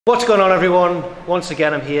What's going on, everyone? Once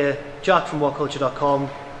again I'm here, Jack from WhatCulture.com,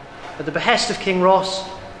 at the behest of King Ross,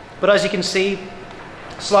 but as you can see,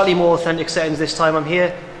 slightly more authentic settings this time. I'm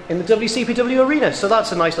here in the WCPW arena, so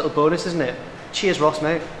that's a nice little bonus, isn't it? Cheers, Ross,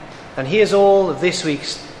 mate. And here's all of this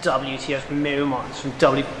week's WTF Moments from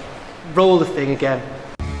W... Roll the thing again.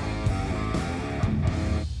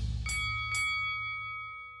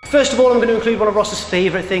 First of all, I'm going to include one of Ross's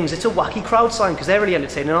favourite things. It's a wacky crowd sign, because they're really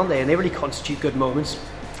entertaining, aren't they? And they really constitute good moments.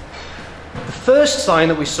 The first sign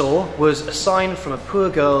that we saw was a sign from a poor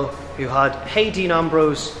girl who had, "Hey Dean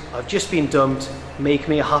Ambrose, I've just been dumped, make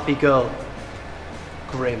me a happy girl."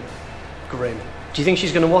 Grim. Grim. Do you think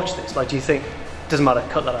she's going to watch this? Like, do you think? Doesn't matter,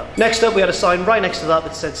 cut that out. Next up, we had a sign right next to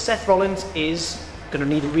that said Seth Rollins is, going to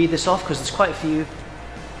need to read this off because there's quite a few,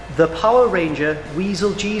 the Power Ranger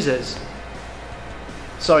Weasel Jesus.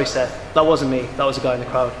 Sorry Seth, that wasn't me, that was a guy in the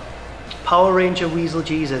crowd. Power Ranger Weasel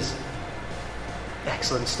Jesus.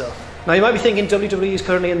 Excellent stuff. Now you might be thinking WWE is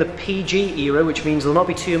currently in the PG era, which means there'll not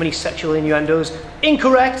be too many sexual innuendos.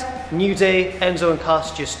 Incorrect! New Day, Enzo and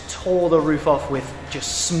Cass just tore the roof off with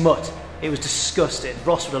just smut. It was disgusting.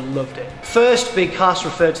 Ross would have loved it. First, Big Cass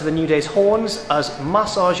referred to the New Day's horns as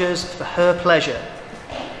massagers for her pleasure.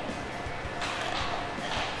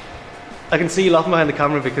 I can see you laughing behind the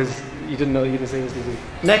camera because you didn't know you didn't see this, did you?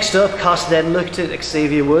 Next up, Cass then looked at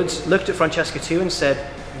Xavier Woods, looked at Francesca too and said,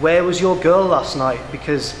 "Where was your girl last night?"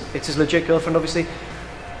 Because it's his legit girlfriend, obviously.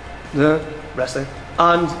 Wrestling.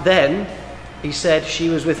 And then he said she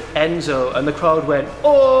was with Enzo, and the crowd went,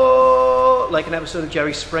 "Oh!" like an episode of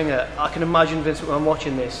Jerry Springer. I can imagine Vince McMahon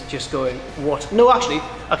watching this, just going, "What?" No, actually,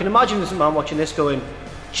 I can imagine Vince McMahon watching this going,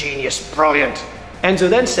 "Genius, brilliant." Enzo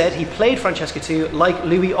then said he played Francesca too like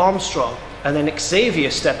Louis Armstrong, and then Xavier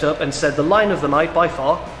stepped up and said the line of the night by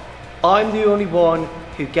far, "I'm the only one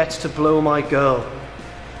who gets to blow my girl."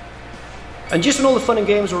 And just when all the fun and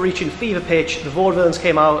games were reaching fever pitch, the Vaudevillains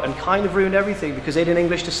came out and kind of ruined everything because Aiden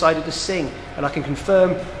English decided to sing, and I can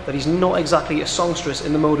confirm that he's not exactly a songstress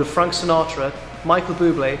in the mode of Frank Sinatra, Michael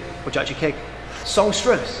Bublé, or Jack Cake.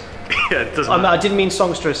 Songstress. Yeah, it doesn't matter. I didn't mean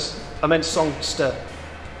songstress, I meant songster.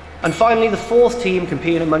 And finally, the fourth team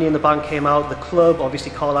competing at Money in the Bank came out, the club,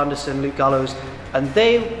 obviously Carl Anderson, Luke Gallows, and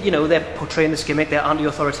they, you know, they're portraying this gimmick, they're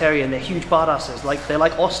anti-authoritarian, they're huge badasses, like, they're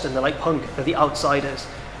like Austin, they're like Punk, they're the outsiders.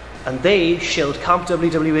 And they shilled Camp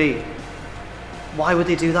WWE. Why would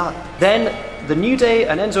they do that? Then, the New Day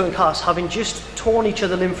and Enzo and Cass, having just torn each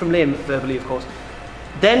other limb from limb, verbally of course,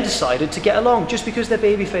 then decided to get along just because they're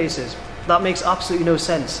baby faces. That makes absolutely no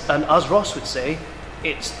sense. And as Ross would say,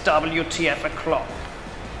 it's WTF o'clock.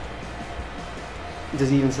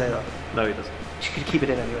 Does he even say that? No, he doesn't. You could keep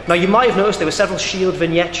it in anyway. Now you might have noticed there were several Shield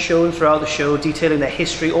vignettes shown throughout the show detailing their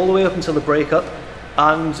history all the way up until the breakup,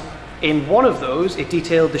 and in one of those it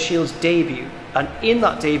detailed the Shield's debut, and in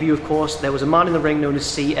that debut of course there was a man in the ring known as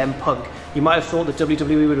CM Punk. You might have thought that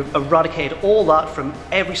WWE would have eradicated all that from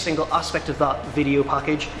every single aspect of that video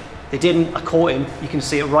package. They didn't. I caught him, you can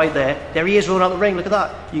see it right there. There he is rolling out the ring, look at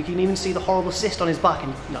that. You can even see the horrible cyst on his back,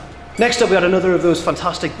 and no. Next up we had another of those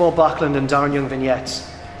fantastic Bob Backlund and Darren Young vignettes.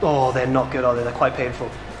 Oh, they're not good, are they? They're quite painful.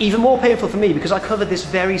 Even more painful for me because I covered this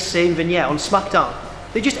very same vignette on SmackDown.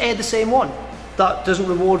 They just aired the same one. That doesn't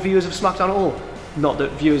reward viewers of SmackDown at all. Not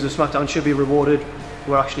that viewers of SmackDown should be rewarded.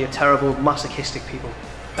 We're actually a terrible, masochistic people.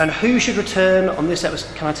 And who should return on this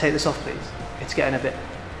episode? Can I take this off, please? It's getting a bit...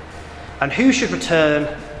 And who should return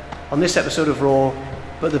on this episode of Raw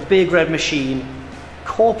but the big red machine,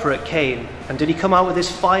 Corporate Kane? And did he come out with his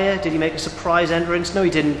fire? Did he make a surprise entrance? No, he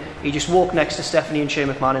didn't. He just walked next to Stephanie and Shane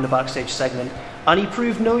McMahon in a backstage segment, and he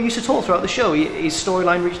proved no use at all throughout the show. His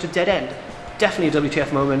storyline reached a dead end. Definitely a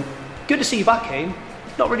WTF moment. Good to see you back, Kane.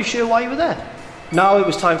 Not really sure why you were there. Now it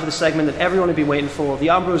was time for the segment that everyone had been waiting for, the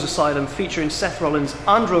Ambrose Asylum, featuring Seth Rollins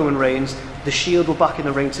and Roman Reigns. The Shield were back in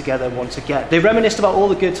the ring together once again. They reminisced about all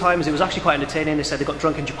the good times. It was actually quite entertaining. They said they got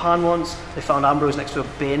drunk in Japan once. They found Ambrose next to a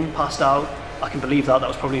bin, passed out. I can believe that, that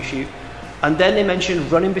was probably a shoot. And then they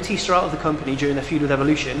mentioned running Batista out of the company during their feud with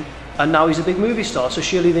Evolution, and now he's a big movie star, so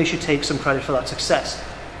surely they should take some credit for that success.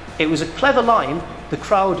 It was a clever line. The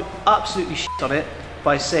crowd absolutely shit on it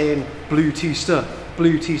by saying Blue Tista,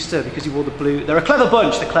 because he wore the blue. They're a clever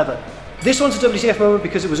bunch, they're clever. This one's a WTF moment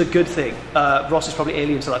because it was a good thing. Ross is probably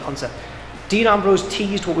alien to that concept. Dean Ambrose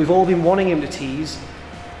teased what we've all been wanting him to tease,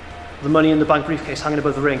 the Money in the Bank briefcase hanging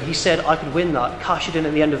above the ring. He said I could win that, cash it in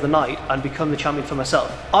at the end of the night, and become the champion for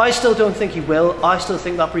myself. I still don't think he will. I still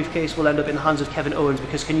think that briefcase will end up in the hands of Kevin Owens,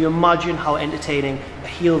 because can you imagine how entertaining a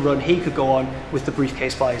heel run he could go on with the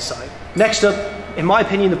briefcase by his side? Next up, in my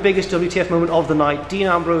opinion, the biggest WTF moment of the night. Dean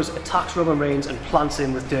Ambrose attacks Roman Reigns and plants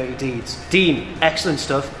him with dirty deeds. Dean, excellent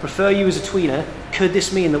stuff. Prefer you as a tweener. Could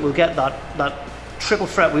this mean that we'll get that triple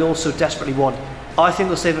threat we all so desperately want? I think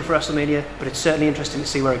they'll save it for WrestleMania, but it's certainly interesting to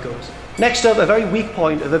see where it goes. Next up, a very weak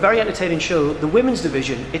point of a very entertaining show, the women's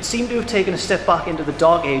division. It seemed to have taken a step back into the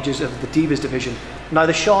dark ages of the Divas division.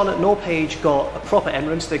 Neither Charlotte nor Paige got a proper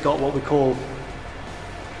entrance. They got what we call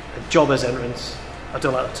a jobber's entrance. I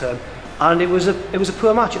don't like that term. And it was a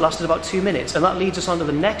poor match. It lasted about 2 minutes, and that leads us on to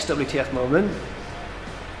the next WTF moment.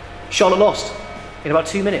 Charlotte lost in about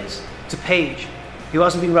 2 minutes to Paige, who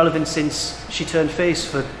hasn't been relevant since she turned face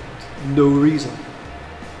for no reason.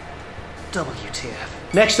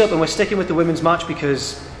 WTF. Next up, and we're sticking with the women's match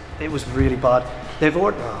because it was really bad. They've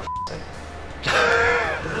already... Oh,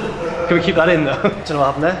 can we keep that in though? Don't know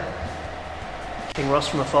what happened there. King Ross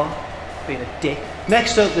from afar, being a dick.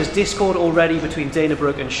 Next up, there's discord already between Dana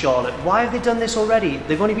Brooke and Charlotte. Why have they done this already?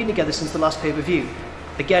 They've only been together since the last pay-per-view.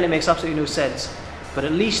 Again, it makes absolutely no sense. But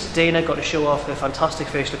at least Dana got to show off her fantastic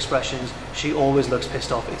facial expressions. She always looks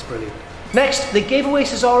pissed off. It's brilliant. Next, they gave away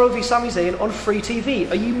Cesaro v Sami Zayn on free TV.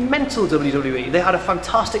 Are you mental, WWE? They had a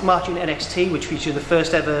fantastic match in NXT, which featured the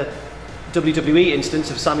first ever WWE instance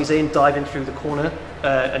of Sami Zayn diving through the corner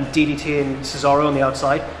and DDTing Cesaro on the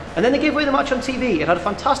outside. And then they gave away the match on TV. It had a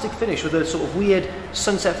fantastic finish with a sort of weird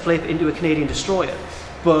sunset flip into a Canadian destroyer.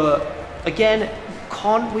 But again,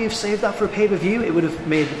 can't we have saved that for a pay-per-view? It would have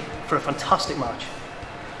made for a fantastic match.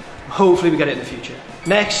 Hopefully we get it in the future.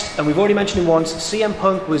 Next, and we've already mentioned him once, CM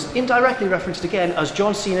Punk was indirectly referenced again as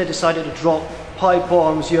John Cena decided to drop pipe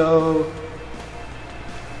bombs, yo.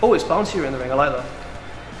 Oh, it's bouncier in the ring, I like that.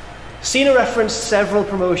 Cena referenced several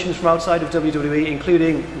promotions from outside of WWE,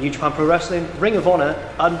 including New Japan Pro Wrestling, Ring of Honor,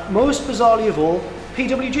 and most bizarrely of all,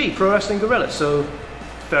 PWG, Pro Wrestling Guerrilla. So,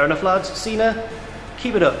 fair enough lads, Cena,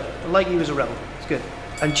 keep it up. I like you as a rebel, it's good.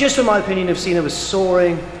 And just when my opinion of Cena was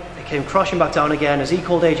soaring, came crashing back down again as he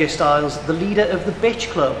called AJ Styles the leader of the bitch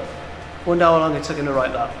club. Wonder how long it took him to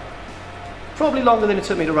write that. Probably longer than it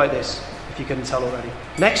took me to write this, if you couldn't tell already.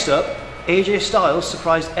 Next up, AJ Styles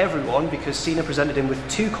surprised everyone because Cena presented him with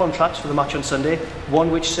 2 contracts for the match on Sunday. One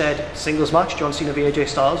which said singles match, John Cena v AJ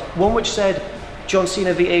Styles. One which said John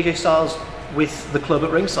Cena v AJ Styles with the club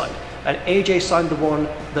at ringside. And AJ signed the one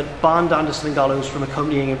that banned Anderson and Gallows from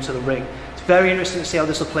accompanying him to the ring. It's very interesting to see how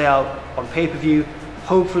this will play out on pay-per-view.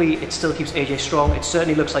 Hopefully it still keeps AJ strong. It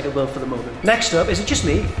certainly looks like it will for the moment. Next up, is it just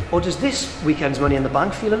me, or does this weekend's Money in the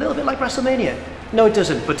Bank feel a little bit like WrestleMania? No, it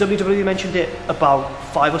doesn't, but WWE mentioned it about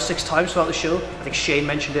 5 or 6 times throughout the show. I think Shane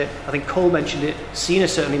mentioned it, I think Cole mentioned it, Cena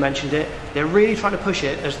certainly mentioned it. They're really trying to push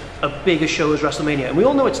it as a bigger show as WrestleMania, and we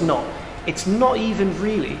all know it's not. It's not even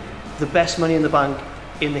really the best Money in the Bank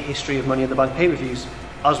in the history of Money in the Bank pay-per-views.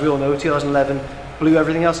 As we all know, 2011 blew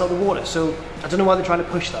everything else out of the water, so I don't know why they're trying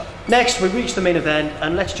to push that. Next, we reach the main event,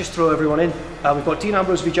 and let's just throw everyone in. We've got Dean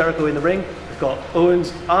Ambrose v Jericho in the ring, we've got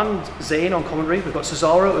Owens and Zayn on commentary, we've got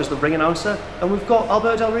Cesaro as the ring announcer, and we've got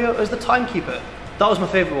Alberto Del Rio as the timekeeper. That was my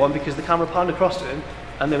favourite one because the camera panned across to him,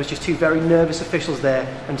 and there was just 2 very nervous officials there,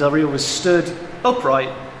 and Del Rio was stood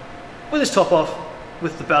upright, with his top off,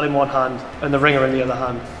 with the bell in one hand, and the ringer in the other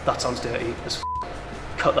hand. That sounds dirty as f***.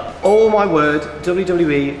 Cut that. Oh my word,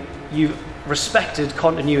 WWE, you've respected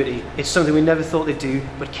continuity. It's something we never thought they'd do,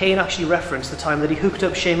 but Kane actually referenced the time that he hooked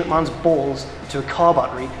up Shane McMahon's balls to a car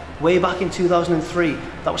battery way back in 2003.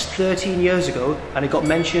 That was 13 years ago, and it got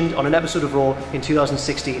mentioned on an episode of Raw in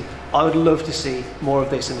 2016. I would love to see more of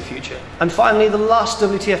this in the future. And finally, the last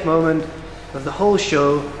WTF moment of the whole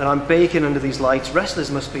show, and I'm baking under these lights. Wrestlers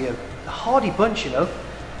must be a hardy bunch, you know.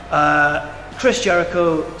 Chris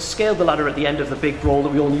Jericho scaled the ladder at the end of the big brawl that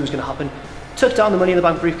we all knew was going to happen, took down the Money in the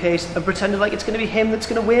Bank briefcase and pretended like it's going to be him that's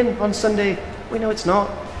going to win on Sunday. We know it's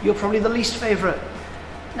not. You're probably the least favourite.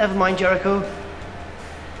 Never mind, Jericho.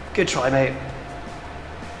 Good try, mate.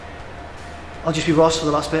 I'll just be Ross for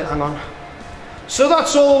the last bit, hang on. So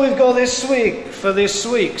that's all we've got this week for this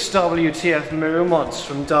week's WTF Moments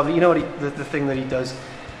from W. You know what the thing that he does.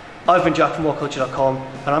 I've been Jack from WhatCulture.com,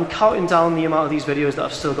 and I'm counting down the amount of these videos that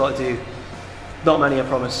I've still got to do. Not many, I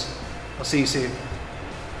promise. I'll see you soon.